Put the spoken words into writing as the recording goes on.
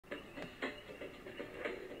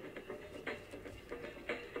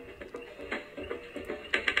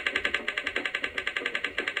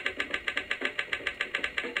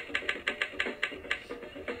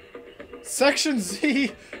Section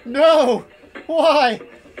Z! No! Why?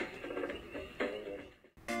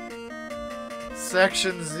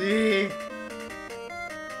 Section Z!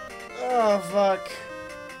 Oh, fuck.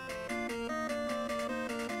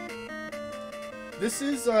 This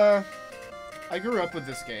is, I grew up with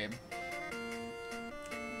this game.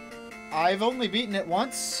 I've only beaten it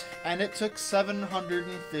once, and it took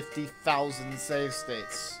 750,000 save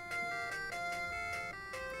states.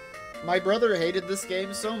 My brother hated this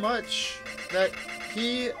game so much that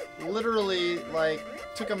he literally, like,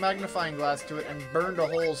 took a magnifying glass to it and burned a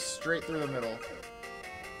hole straight through the middle.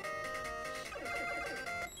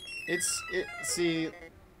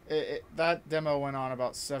 That demo went on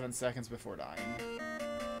about 7 seconds before dying.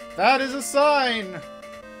 That is a sign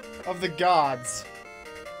of the gods.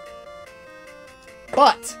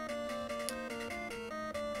 But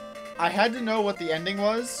I had to know what the ending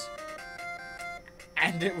was,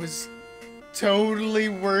 and it was totally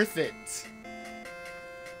worth it.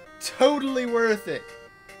 Totally worth it.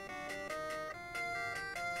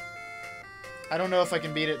 I don't know if I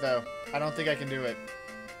can beat it, though. I don't think I can do it.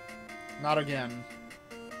 Not again.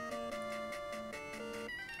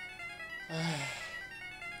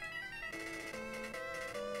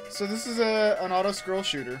 So this is an auto-scroll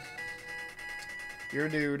shooter. You're a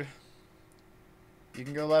dude. You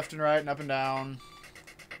can go left and right and up and down.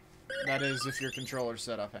 That is if your controller's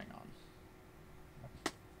set up. Hang on.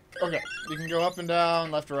 Okay. You can go up and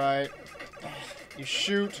down, left or right. You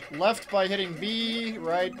shoot left by hitting B,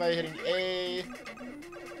 right by hitting A.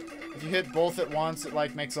 If you hit both at once, it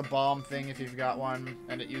like makes a bomb thing if you've got one,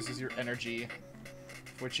 and it uses your energy,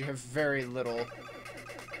 which you have very little.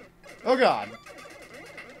 Oh god.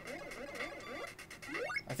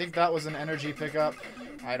 I think that was an energy pickup.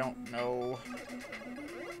 I don't know.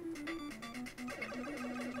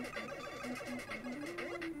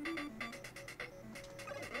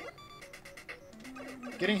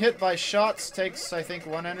 Getting hit by shots takes, I think,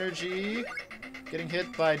 1 energy. Getting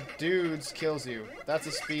hit by dudes kills you. That's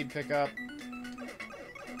a speed pickup.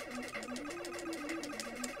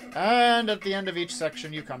 And at the end of each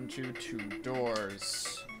section, you come to 2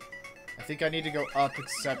 doors. I think I need to go up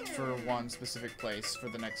except for one specific place for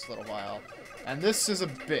the next little while. And this is a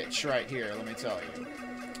bitch right here, let me tell you.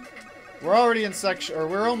 We're already in section, or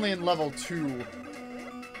we're only in level 2.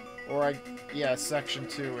 Or yeah, section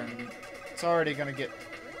 2, and it's already gonna get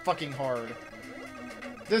fucking hard.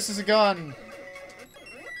 This is a gun!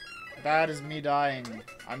 That is me dying.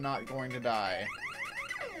 I'm not going to die.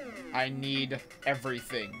 I need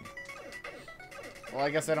everything. Well, I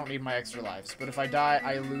guess I don't need my extra lives, but if I die,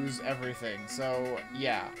 I lose everything, so,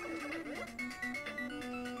 yeah.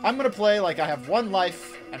 I'm gonna play like I have 1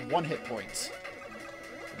 life and 1 hit point.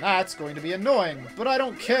 And that's going to be annoying, but I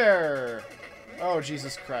don't care! Oh,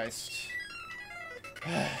 Jesus Christ.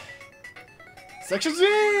 Section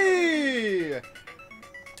Z!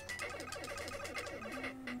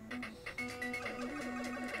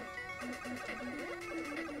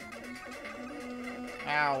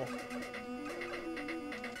 Ow.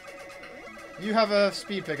 You have a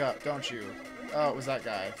speed pickup, don't you? Oh, it was that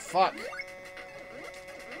guy. Fuck.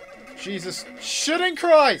 Jesus shitting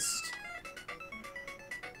Christ!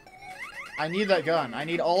 I need that gun. I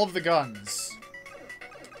need all of the guns.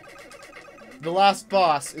 The last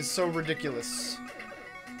boss is so ridiculous.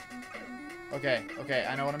 Okay, okay,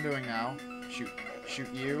 I know what I'm doing now. Shoot.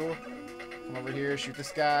 Shoot you. Come over here, shoot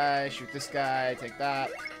this guy, take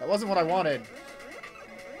that. That wasn't what I wanted.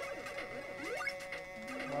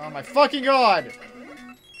 Oh my fucking god!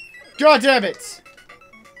 God damn it!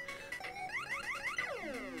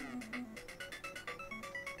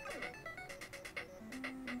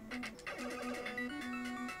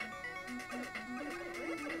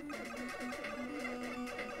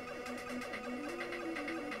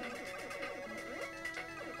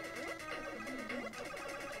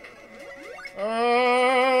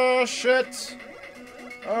 Oh shit!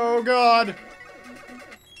 Oh god!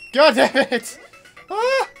 God damn it!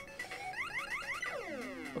 Ah!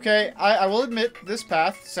 Okay, I will admit this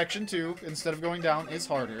path, section 2, instead of going down, is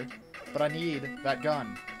harder, but I need that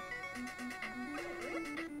gun.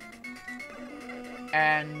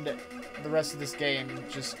 And the rest of this game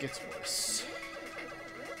just gets worse.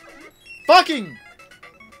 Fucking!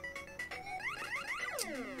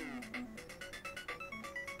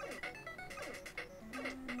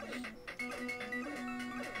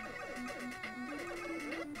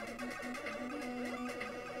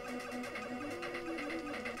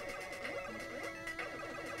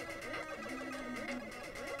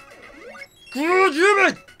 God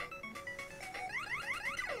damn it!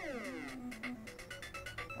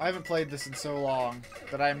 I haven't played this in so long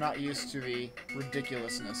that I am not used to the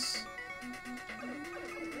ridiculousness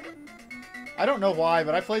I don't know why,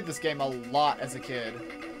 but I played this game a lot as a kid.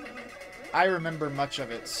 I remember much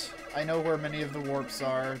of it. I know where many of the warps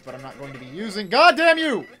are, but I'm not going to be using... God damn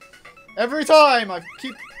you! Every time I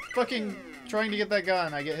keep fucking trying to get that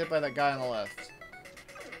gun, I get hit by that guy on the left.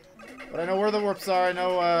 But I know where the warps are. I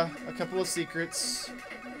know a couple of secrets.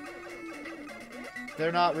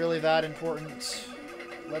 They're not really that important.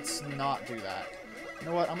 Let's not do that. You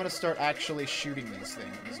know what? I'm going to start actually shooting these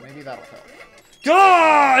things. Maybe that'll help.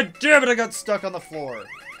 God damn it! I got stuck on the floor.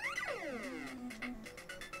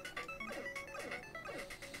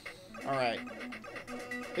 Alright.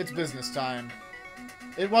 It's business time.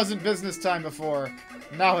 It wasn't business time before.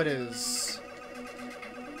 Now it is.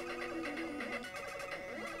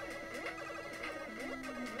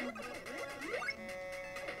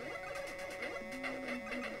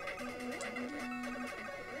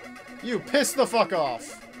 You piss the fuck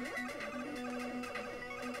off!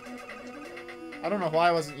 I don't know why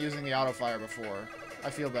I wasn't using the auto fire before. I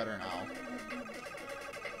feel better now.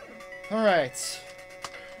 Alright.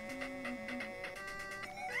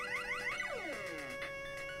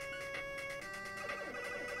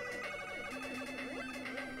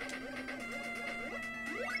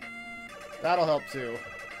 That'll help too.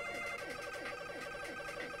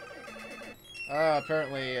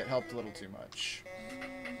 Apparently it helped a little too much.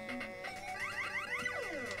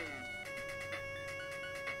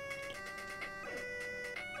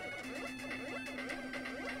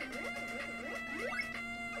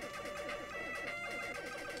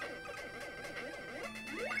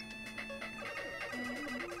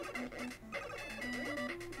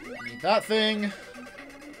 Need that thing.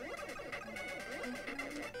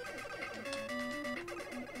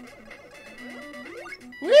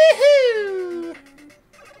 Woohoo!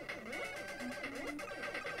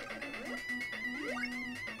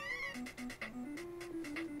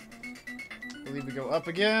 I believe we go up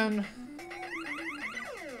again.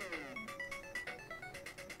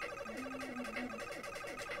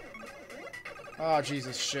 Oh,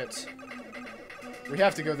 Jesus, shit. We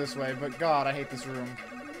have to go this way, but God, I hate this room.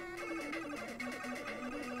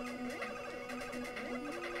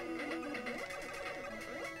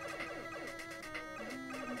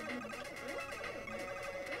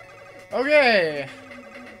 Okay!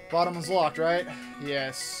 Bottom is locked, right?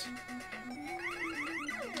 Yes.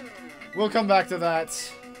 We'll come back to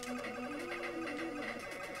that.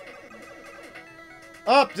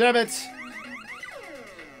 Up, damn it!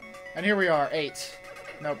 And here we are, 8.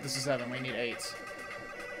 Nope, this is 7. We need 8.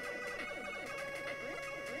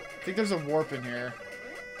 I think there's a warp in here.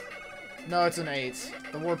 No, it's an 8.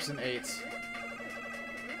 The warp's an 8.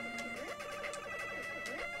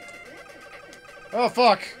 Oh,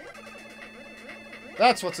 fuck!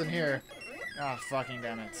 That's what's in here. Ah, fucking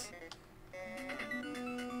damn it.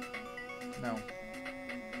 No.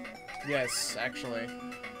 Yes, actually.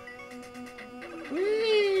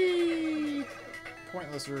 Whee!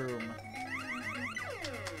 Pointless room.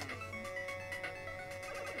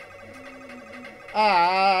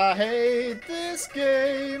 I hate this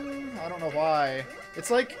game. I don't know why. It's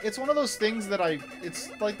like, it's one of those things that it's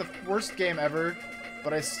like the worst game ever,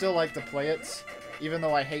 but I still like to play it. Even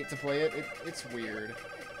though I hate to play it, it's weird.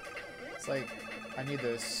 It's like, I need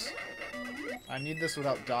this. I need this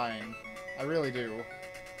without dying. I really do.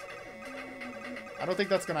 I don't think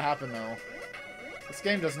that's gonna happen, though. This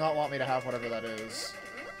game does not want me to have whatever that is.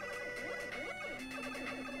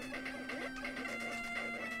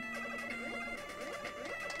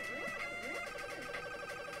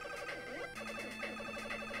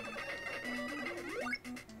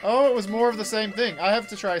 Oh, it was more of the same thing. I have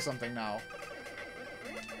to try something now.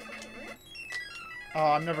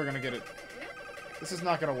 Oh, I'm never gonna get it. This is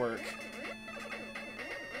not gonna work.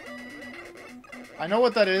 I know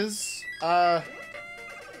what that is.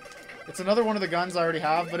 It's another one of the guns I already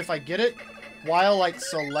have, but if I get it while, like,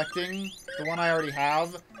 selecting the one I already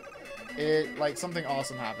have, it, like, something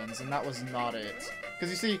awesome happens, and that was not it. Because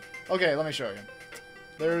you see, okay, let me show you.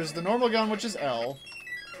 There's the normal gun, which is L.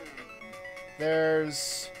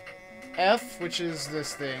 There's F, which is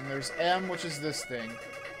this thing. There's M, which is this thing.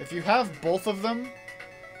 If you have both of them,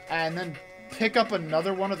 and then pick up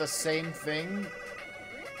another one of the same thing,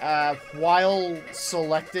 while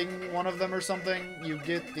selecting one of them or something, you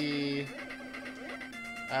get the,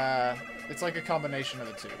 it's like a combination of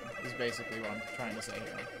the two, is basically what I'm trying to say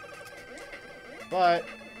here. But,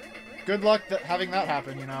 good luck having that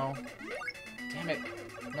happen, you know. Damn it.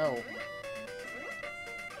 No.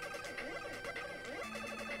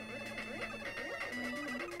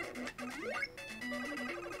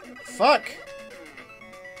 Fuck!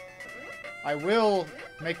 I will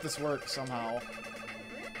make this work somehow.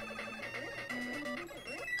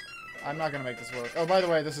 I'm not gonna make this work. Oh, by the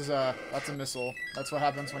way, this is that's a missile. That's what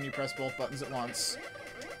happens when you press both buttons at once.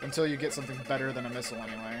 Until you get something better than a missile,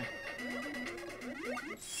 anyway.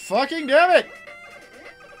 Fucking damn it!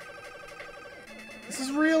 This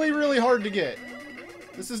is really, really hard to get.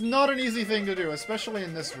 This is not an easy thing to do, especially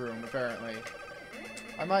in this room, apparently.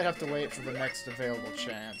 I might have to wait for the next available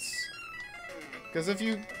chance. Because if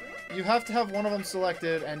you have to have one of them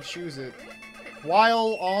selected and choose it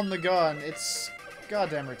while on the gun, it's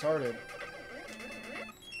goddamn retarded.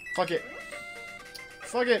 Fuck it.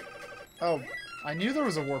 Fuck it. Oh, I knew there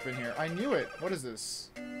was a warp in here. I knew it. What is this?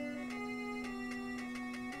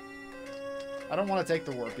 I don't want to take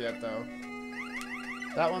the warp yet, though.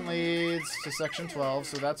 That one leads to section 12,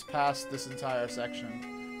 so that's past this entire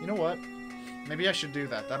section. You know what? Maybe I should do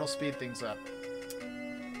that. That'll speed things up.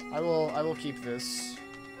 I will keep this.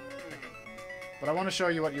 But I want to show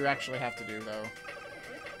you what you actually have to do, though.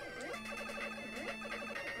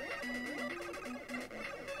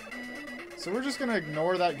 So we're just gonna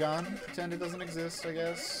ignore that gun, pretend it doesn't exist, I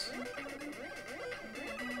guess.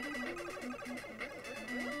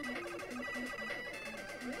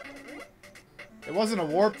 It wasn't a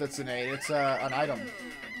warp that's innate, it's an item.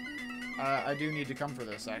 I do need to come for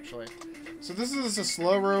this, actually. So this is a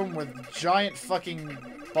slow room with giant fucking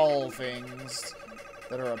ball things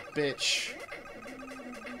that are a bitch.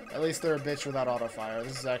 At least they're a bitch without auto-fire.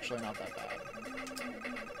 This is actually not that bad.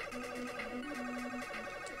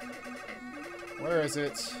 Where is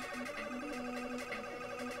it?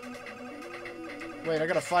 Wait, I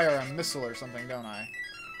gotta fire a missile or something, don't I?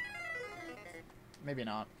 Maybe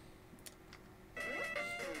not.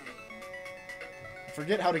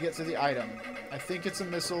 Forget how to get to the item. I think it's a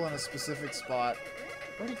missile in a specific spot.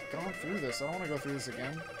 I've already gone through this. I don't want to go through this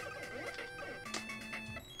again.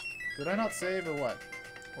 Did I not save or what?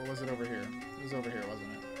 Or was it over here? It was over here,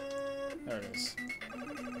 wasn't it? There it is.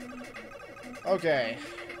 Okay.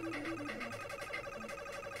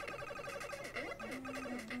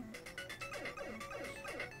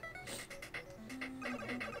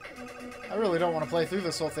 I really don't want to play through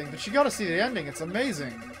this whole thing, but you gotta see the ending. It's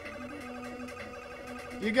amazing.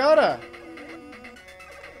 You gotta!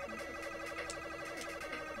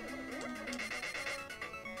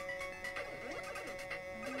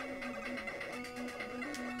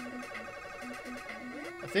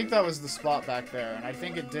 I think that was the spot back there, and I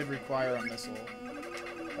think it did require a missile.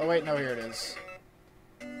 Oh wait, no, here it is.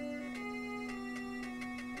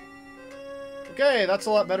 Okay, that's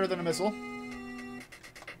a lot better than a missile.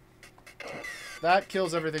 That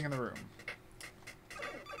kills everything in the room.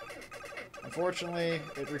 Unfortunately,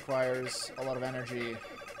 it requires a lot of energy,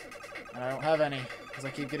 and I don't have any, because I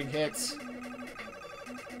keep getting hits.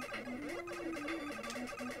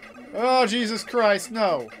 Oh, Jesus Christ,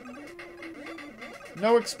 no!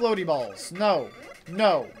 No explodey balls. No.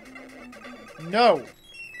 No. No!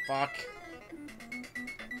 Fuck.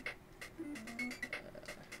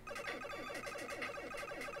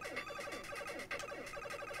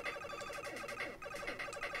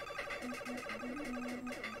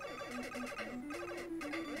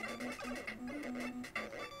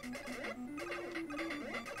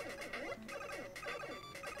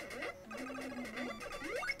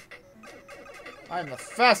 I am the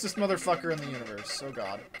fastest motherfucker in the universe. Oh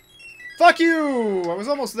god. Fuck you! I was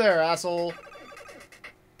almost there, asshole.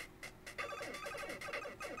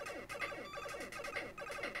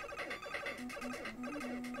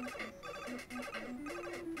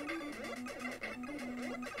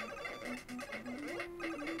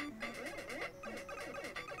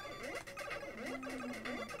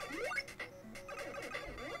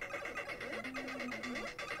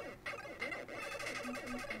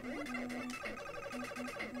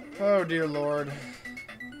 Oh, dear Lord.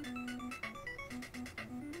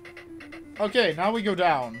 Okay, now we go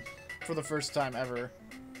down. For the first time ever.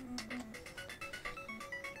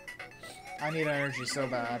 I need energy so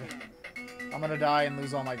bad. I'm gonna die and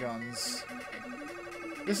lose all my guns.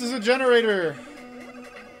 This is a generator!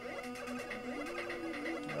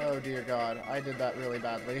 Oh, dear God. I did that really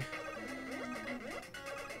badly.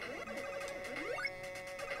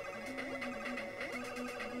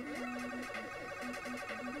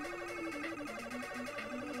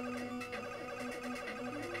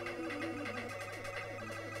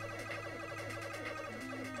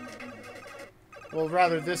 Well,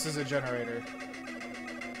 rather, this is a generator.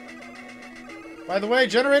 By the way,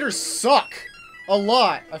 generators suck! A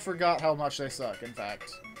lot! I forgot how much they suck, in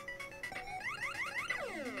fact.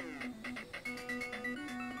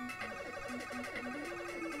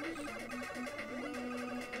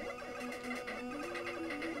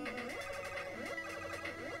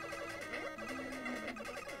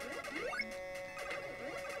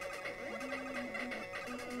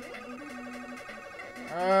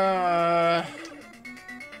 Uh...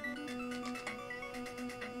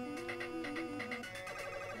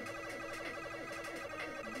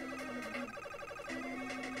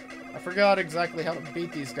 I forgot exactly how to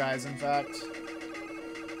beat these guys, in fact.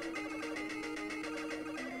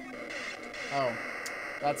 Oh.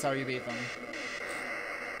 That's how you beat them.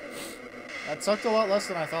 That sucked a lot less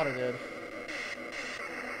than I thought it did.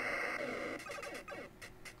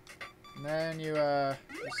 And then you,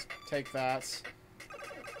 just take that.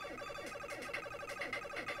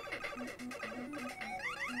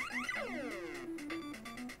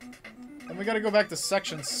 And we gotta go back to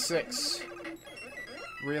section 6.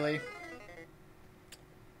 Really?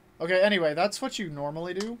 Okay, anyway, that's what you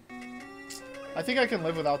normally do. I think I can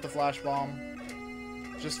live without the flash bomb.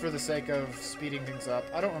 Just for the sake of speeding things up.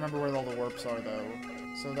 I don't remember where all the warps are, though.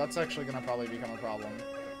 So that's actually gonna probably become a problem.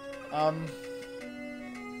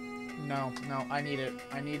 No, I need it.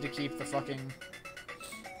 I need to keep the fucking...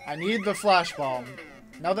 I need the flash bomb.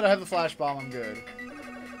 Now that I have the flash bomb, I'm good.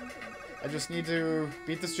 I just need to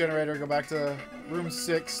beat this generator, go back to room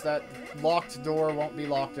 6. That locked door won't be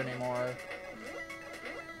locked anymore.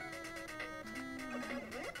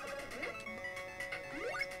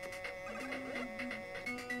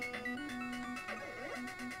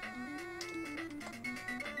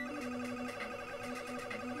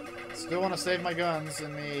 Still want to save my guns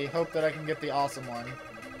in the hope that I can get the awesome one.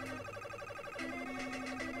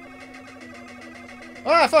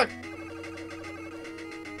 Ah, fuck!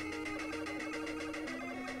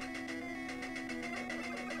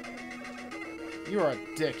 You are a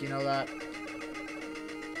dick, you know that?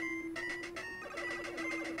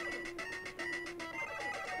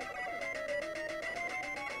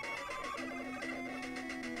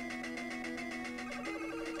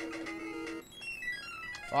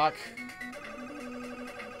 Fuck.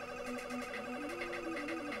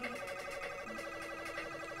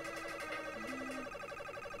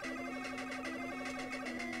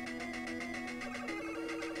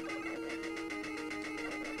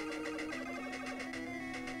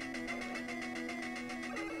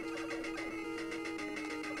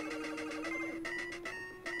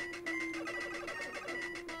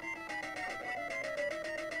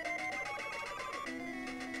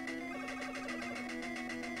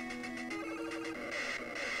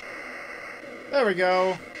 There we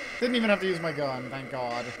go. Didn't even have to use my gun, thank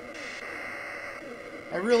God.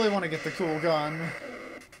 I really want to get the cool gun.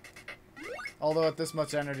 Although at this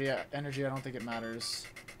much energy, I don't think it matters.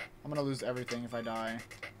 I'm gonna lose everything if I die.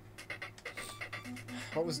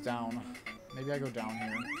 What was down? Maybe I go down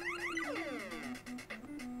here.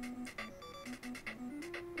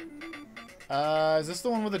 Is this the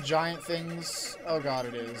one with the giant things? Oh God,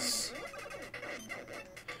 it is.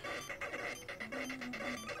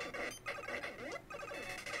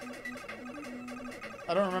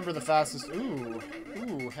 I don't remember the fastest. Ooh,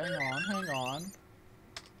 hang on.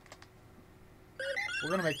 We're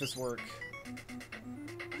gonna make this work.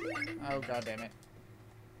 Oh, God damn it.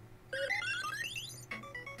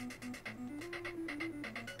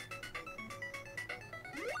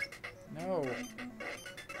 No.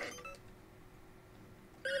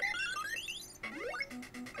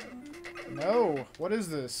 No! What is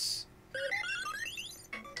this?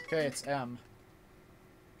 Okay, it's M.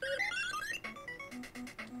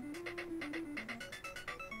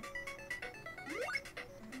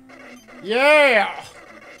 Yeah!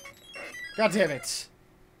 God damn it.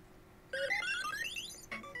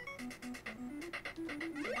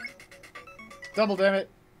 Double damn it.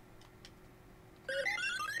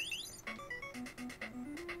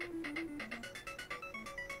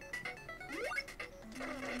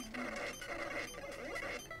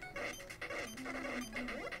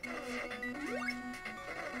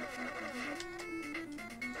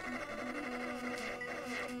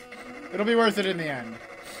 It'll be worth it in the end.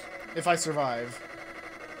 If I survive.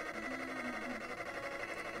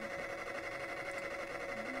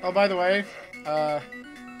 Oh, by the way, I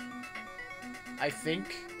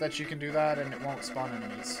think that you can do that and it won't spawn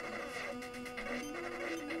enemies.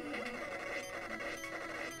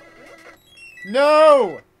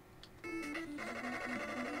 No!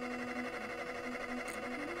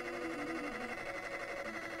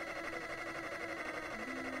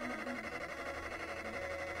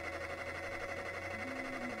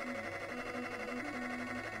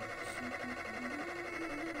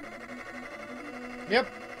 Yep.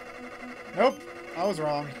 Nope. I was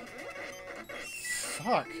wrong.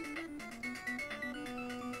 Fuck.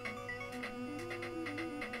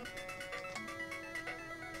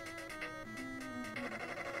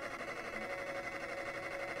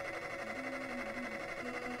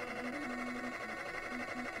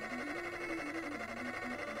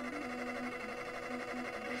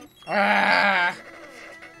 Ah!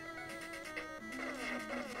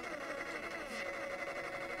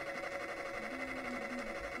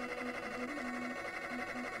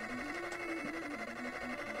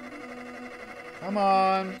 Come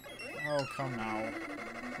on. Oh, come now.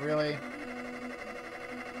 Really?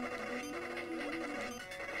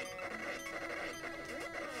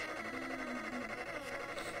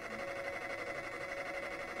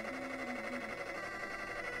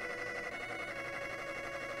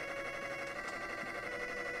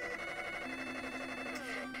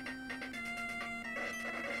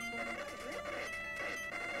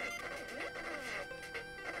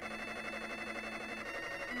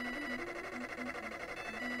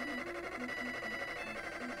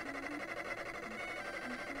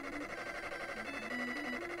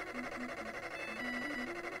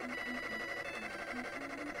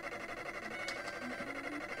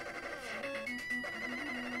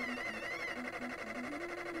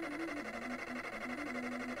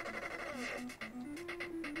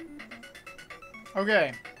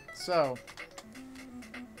 Okay, so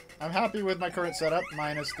I'm happy with my current setup,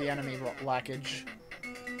 minus the enemy lackage.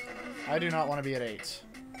 I do not want to be at 8.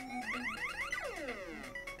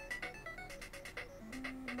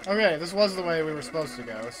 Okay, this was the way we were supposed to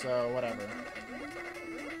go, so whatever.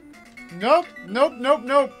 Nope! Nope, nope,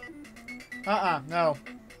 nope! No.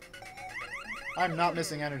 I'm not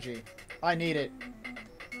missing energy. I need it.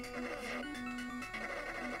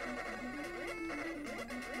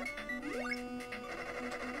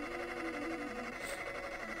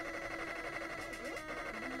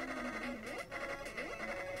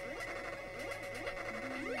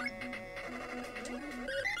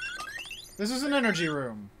 This is an energy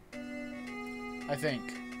room. I think.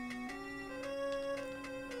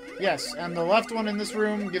 Yes, and the left one in this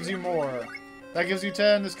room gives you more. That gives you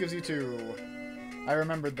 10, this gives you 2. I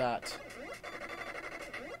remembered that.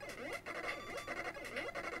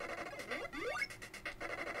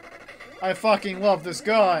 I fucking love this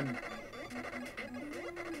gun!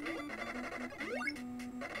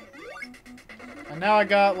 And now I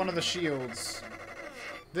got one of the shields.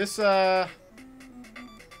 This,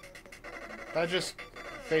 that just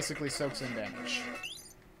basically soaks in damage.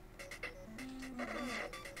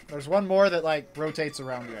 There's one more that, like, rotates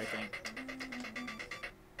around you, I think.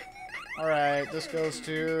 Alright, this goes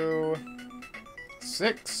to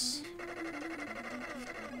 6.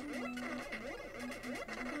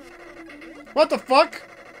 What the fuck?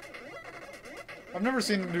 I've never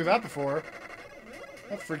seen him do that before.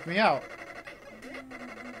 That freaked me out.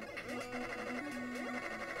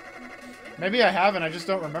 Maybe I haven't, I just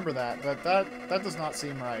don't remember that, but that does not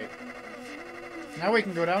seem right. Now we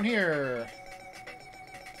can go down here.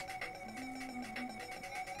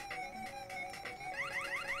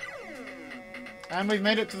 And we've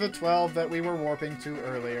made it to the 12 that we were warping to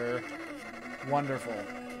earlier. Wonderful.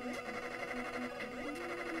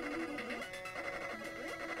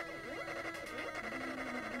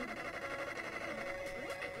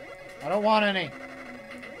 I don't want any.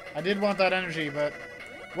 I did want that energy, but...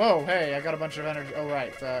 Whoa, hey, I got a bunch of energy. Oh,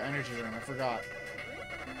 right, energy room. I forgot.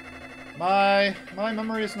 My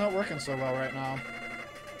memory is not working so well right now.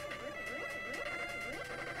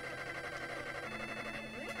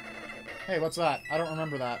 Hey, what's that? I don't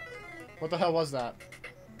remember that. What the hell was that?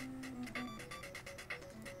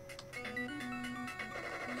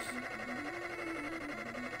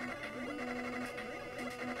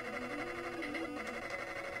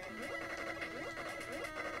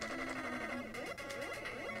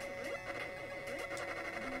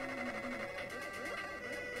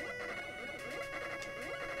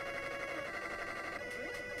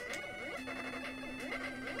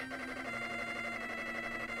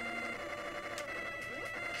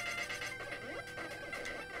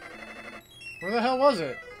 Where the hell was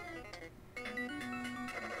it?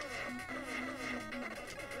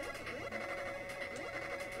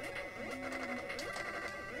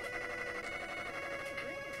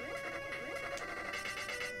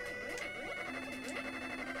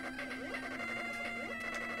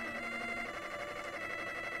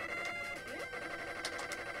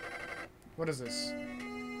 What is this?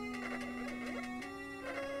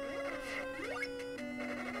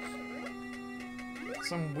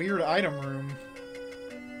 Some weird item room.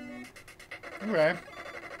 Okay.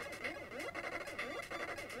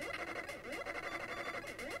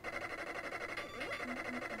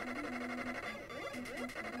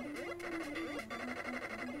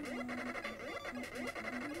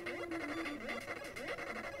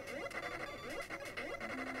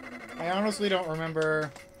 I honestly don't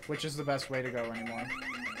remember which is the best way to go anymore.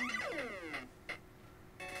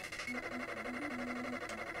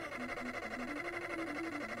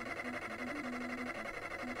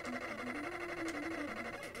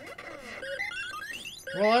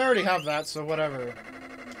 Well, I already have that, so whatever.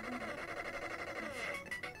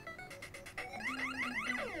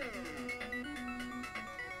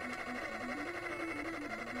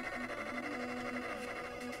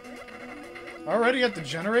 Already at the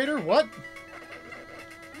generator? What?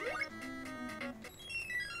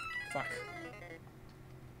 Fuck.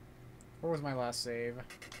 Where was my last save?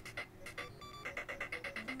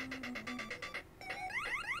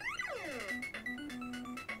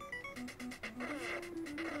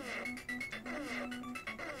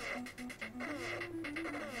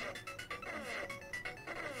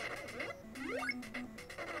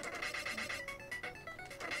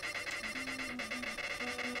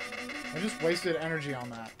 I just wasted energy on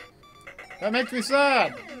that. That makes me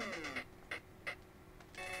sad!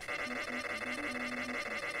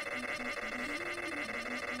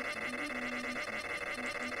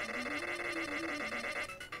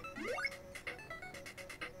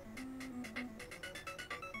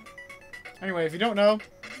 Anyway, if you don't know,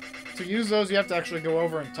 to use those you have to actually go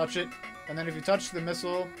over and touch it. And then if you touch the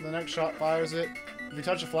missile, the next shot fires it. If you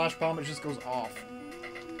touch a flash bomb, it just goes off.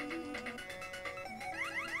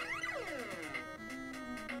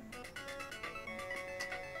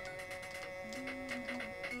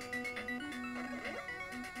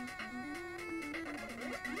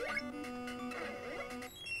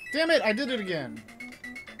 Damn it, I did it again.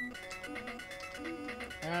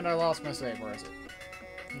 And I lost my save. Where is it?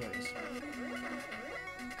 Here it is.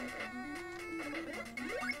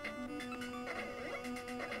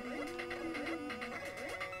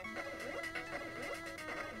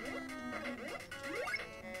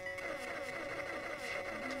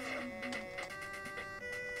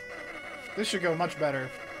 This should go much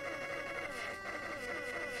better.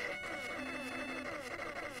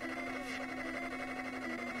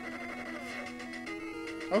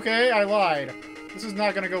 Okay, I lied. This is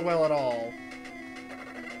not gonna go well at all.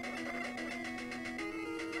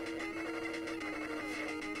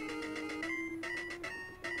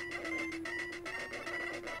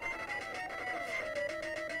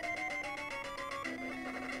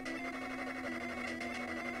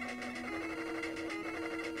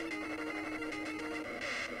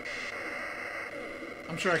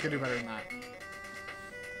 I'm sure I could do better than that.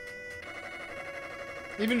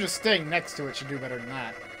 Even just staying next to it should do better than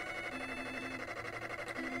that.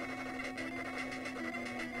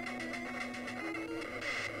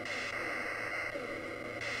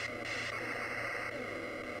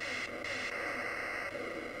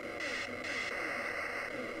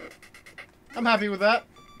 I'm happy with that.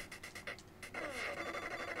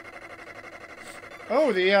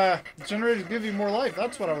 Oh, the generators give you more life.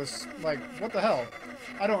 That's what I was like, what the hell?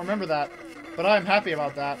 I don't remember that, but I'm happy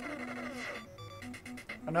about that.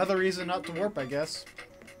 Another reason not to warp, I guess.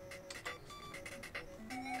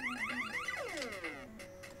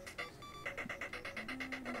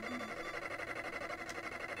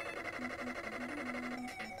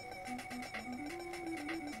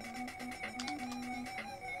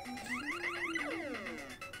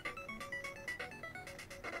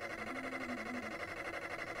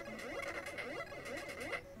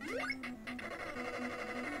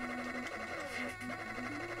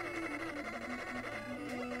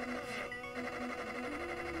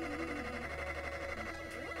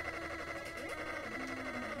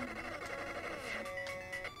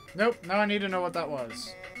 Nope, now I need to know what that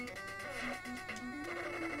was.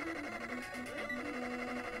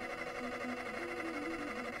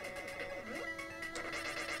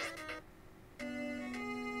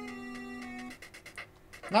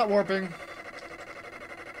 Not warping.